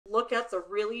look at the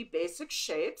really basic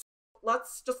shapes.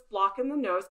 Let's just block in the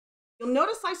nose. You'll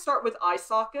notice I start with eye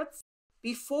sockets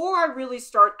before I really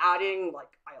start adding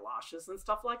like eyelashes and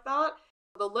stuff like that.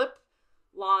 The lip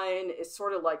line is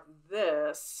sort of like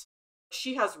this.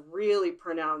 She has really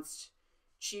pronounced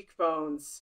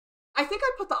cheekbones. I think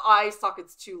I put the eye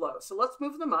sockets too low, so let's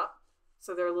move them up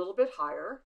so they're a little bit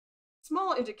higher.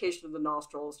 Small indication of the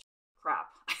nostrils. Crap,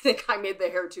 I think I made the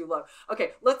hair too low.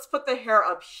 Okay, let's put the hair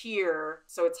up here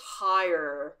so it's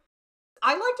higher.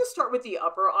 I like to start with the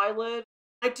upper eyelid.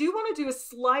 I do want to do a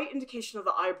slight indication of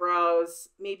the eyebrows,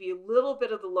 maybe a little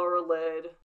bit of the lower lid.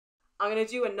 I'm going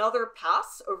to do another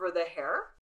pass over the hair.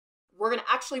 We're going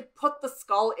to actually put the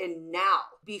skull in now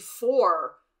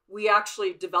before we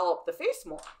actually develop the face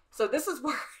more. So this is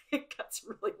where it gets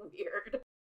really weird.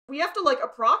 We have to like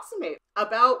approximate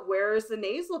about where is the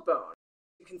nasal bone.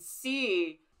 You can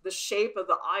see the shape of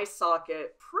the eye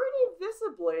socket pretty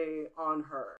visibly on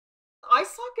her. Eye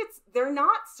sockets, they're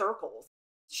not circles.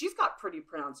 She's got pretty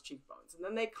pronounced cheekbones. And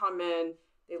then they come in,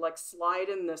 they like slide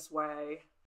in this way.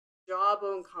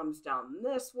 Jawbone comes down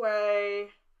this way.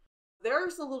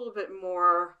 There's a little bit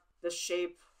more the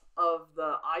shape of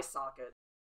the eye socket.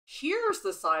 Here's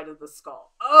the side of the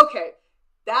skull. Okay,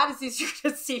 that is easier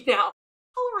to see now.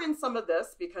 Color in some of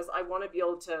this because I want to be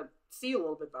able to see a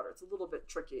little bit better. It's a little bit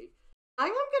tricky. I am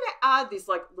going to add these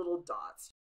like little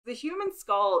dots. The human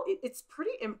skull, it's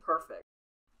pretty imperfect.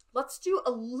 Let's do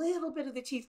a little bit of the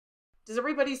teeth. Does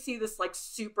everybody see this like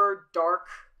super dark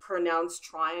pronounced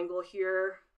triangle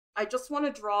here? I just want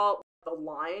to draw the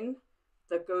line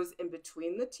that goes in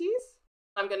between the teeth.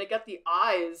 I'm going to get the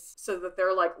eyes so that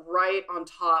they're like right on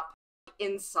top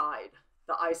inside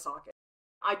the eye socket.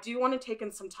 I do want to take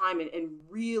in some time and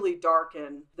really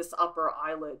darken this upper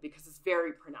eyelid because it's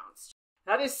very pronounced.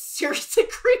 That is seriously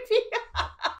creepy.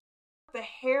 The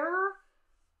hair,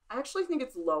 I actually think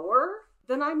it's lower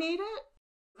than I made it.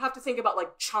 You have to think about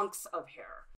like chunks of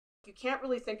hair. You can't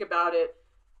really think about it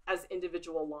as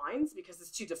individual lines because it's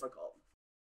too difficult.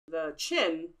 The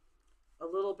chin, a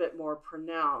little bit more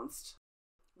pronounced.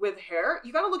 With hair,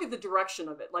 you got to look at the direction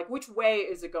of it. Like which way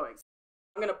is it going?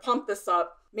 I'm going to pump this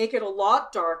up, make it a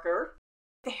lot darker.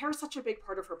 The hair is such a big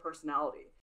part of her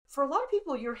personality. For a lot of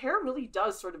people, your hair really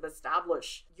does sort of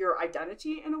establish your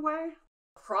identity in a way.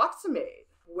 Approximate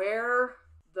where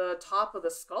the top of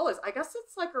the skull is. I guess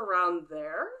it's like around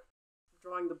there. I'm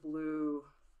drawing the blue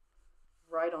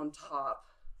right on top.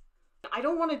 I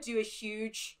don't want to do a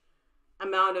huge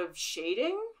amount of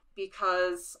shading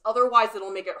because otherwise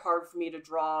it'll make it hard for me to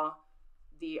draw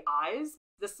the eyes.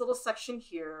 This little section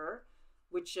here,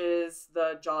 which is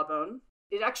the jawbone,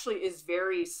 it actually is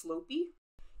very slopey.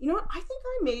 You know what? I think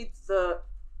I made the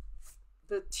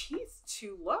teeth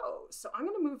too low. So I'm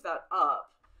going to move that up.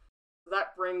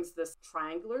 That brings this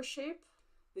triangular shape.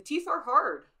 The teeth are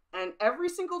hard and every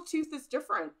single tooth is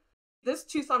different. This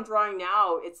tooth I'm drawing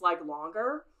now, it's like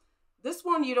longer. This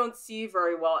one you don't see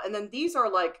very well. And then these are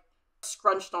like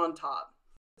scrunched on top.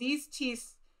 These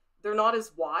teeth, they're not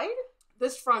as wide.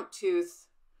 This front tooth,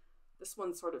 this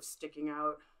one's sort of sticking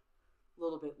out a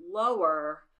little bit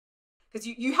lower because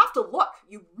you have to look.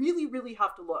 You really, really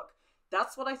have to look.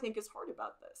 That's what I think is hard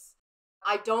about this.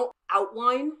 I don't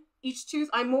outline each tooth.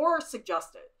 I more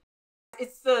suggest it.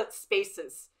 It's the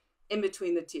spaces in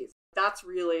between the teeth. That's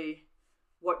really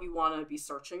what you want to be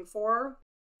searching for.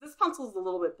 This pencil is a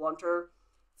little bit blunter.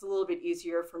 It's a little bit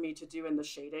easier for me to do in the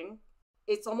shading.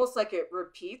 It's almost like it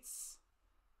repeats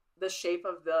the shape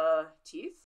of the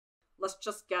teeth. Let's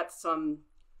just get some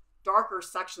darker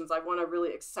sections. I want to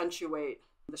really accentuate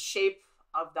the shape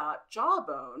of that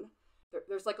jawbone.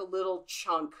 There's like a little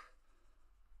chunk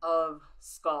of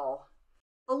skull.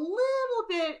 A little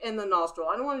bit in the nostril.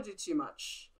 I don't want to do too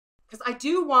much because I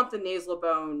do want the nasal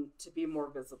bone to be more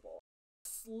visible.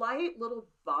 Slight little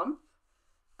bump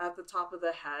at the top of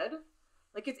the head.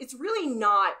 Like it's really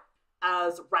not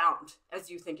as round as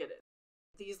you think it is.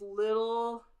 These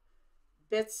little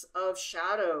bits of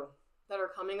shadow that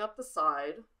are coming up the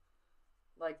side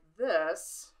like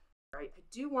this, right? I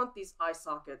do want these eye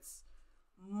sockets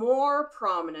more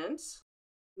prominent.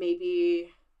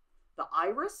 Maybe the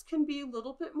iris can be a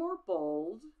little bit more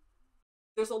bold.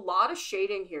 There's a lot of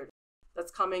shading here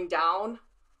that's coming down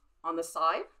on the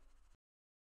side.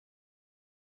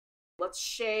 Let's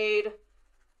shade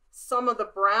some of the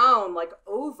brown like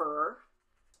over.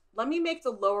 Let me make the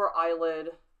lower eyelid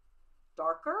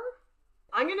darker.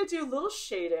 I'm going to do a little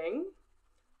shading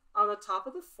on the top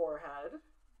of the forehead,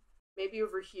 maybe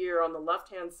over here on the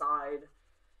left-hand side,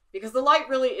 because the light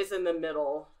really is in the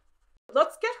middle.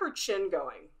 Let's get her chin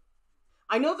going.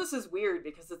 I know this is weird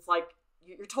because it's like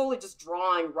you're totally just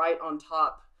drawing right on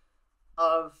top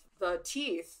of the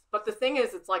teeth. But the thing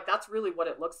is, it's like, that's really what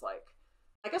it looks like.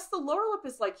 I guess the lower lip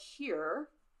is like here.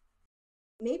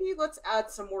 Maybe let's add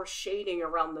some more shading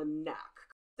around the neck.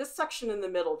 This section in the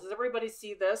middle, does everybody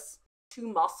see this? Two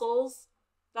muscles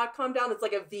that come down. It's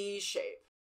like a V shape.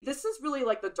 This is really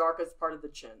like the darkest part of the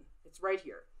chin. It's right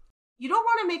here. You don't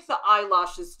want to make the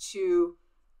eyelashes too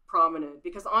prominent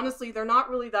because honestly, they're not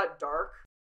really that dark.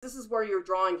 This is where your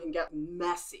drawing can get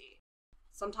messy.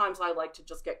 Sometimes I like to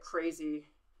just get crazy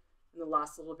in the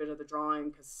last little bit of the drawing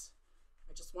because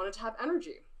I just want it to have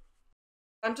energy.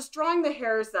 I'm just drawing the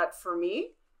hairs that, for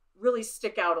me, really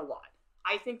stick out a lot.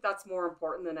 I think that's more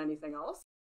important than anything else.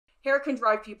 Hair can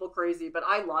drive people crazy, but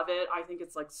I love it. I think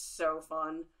it's like so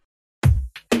fun.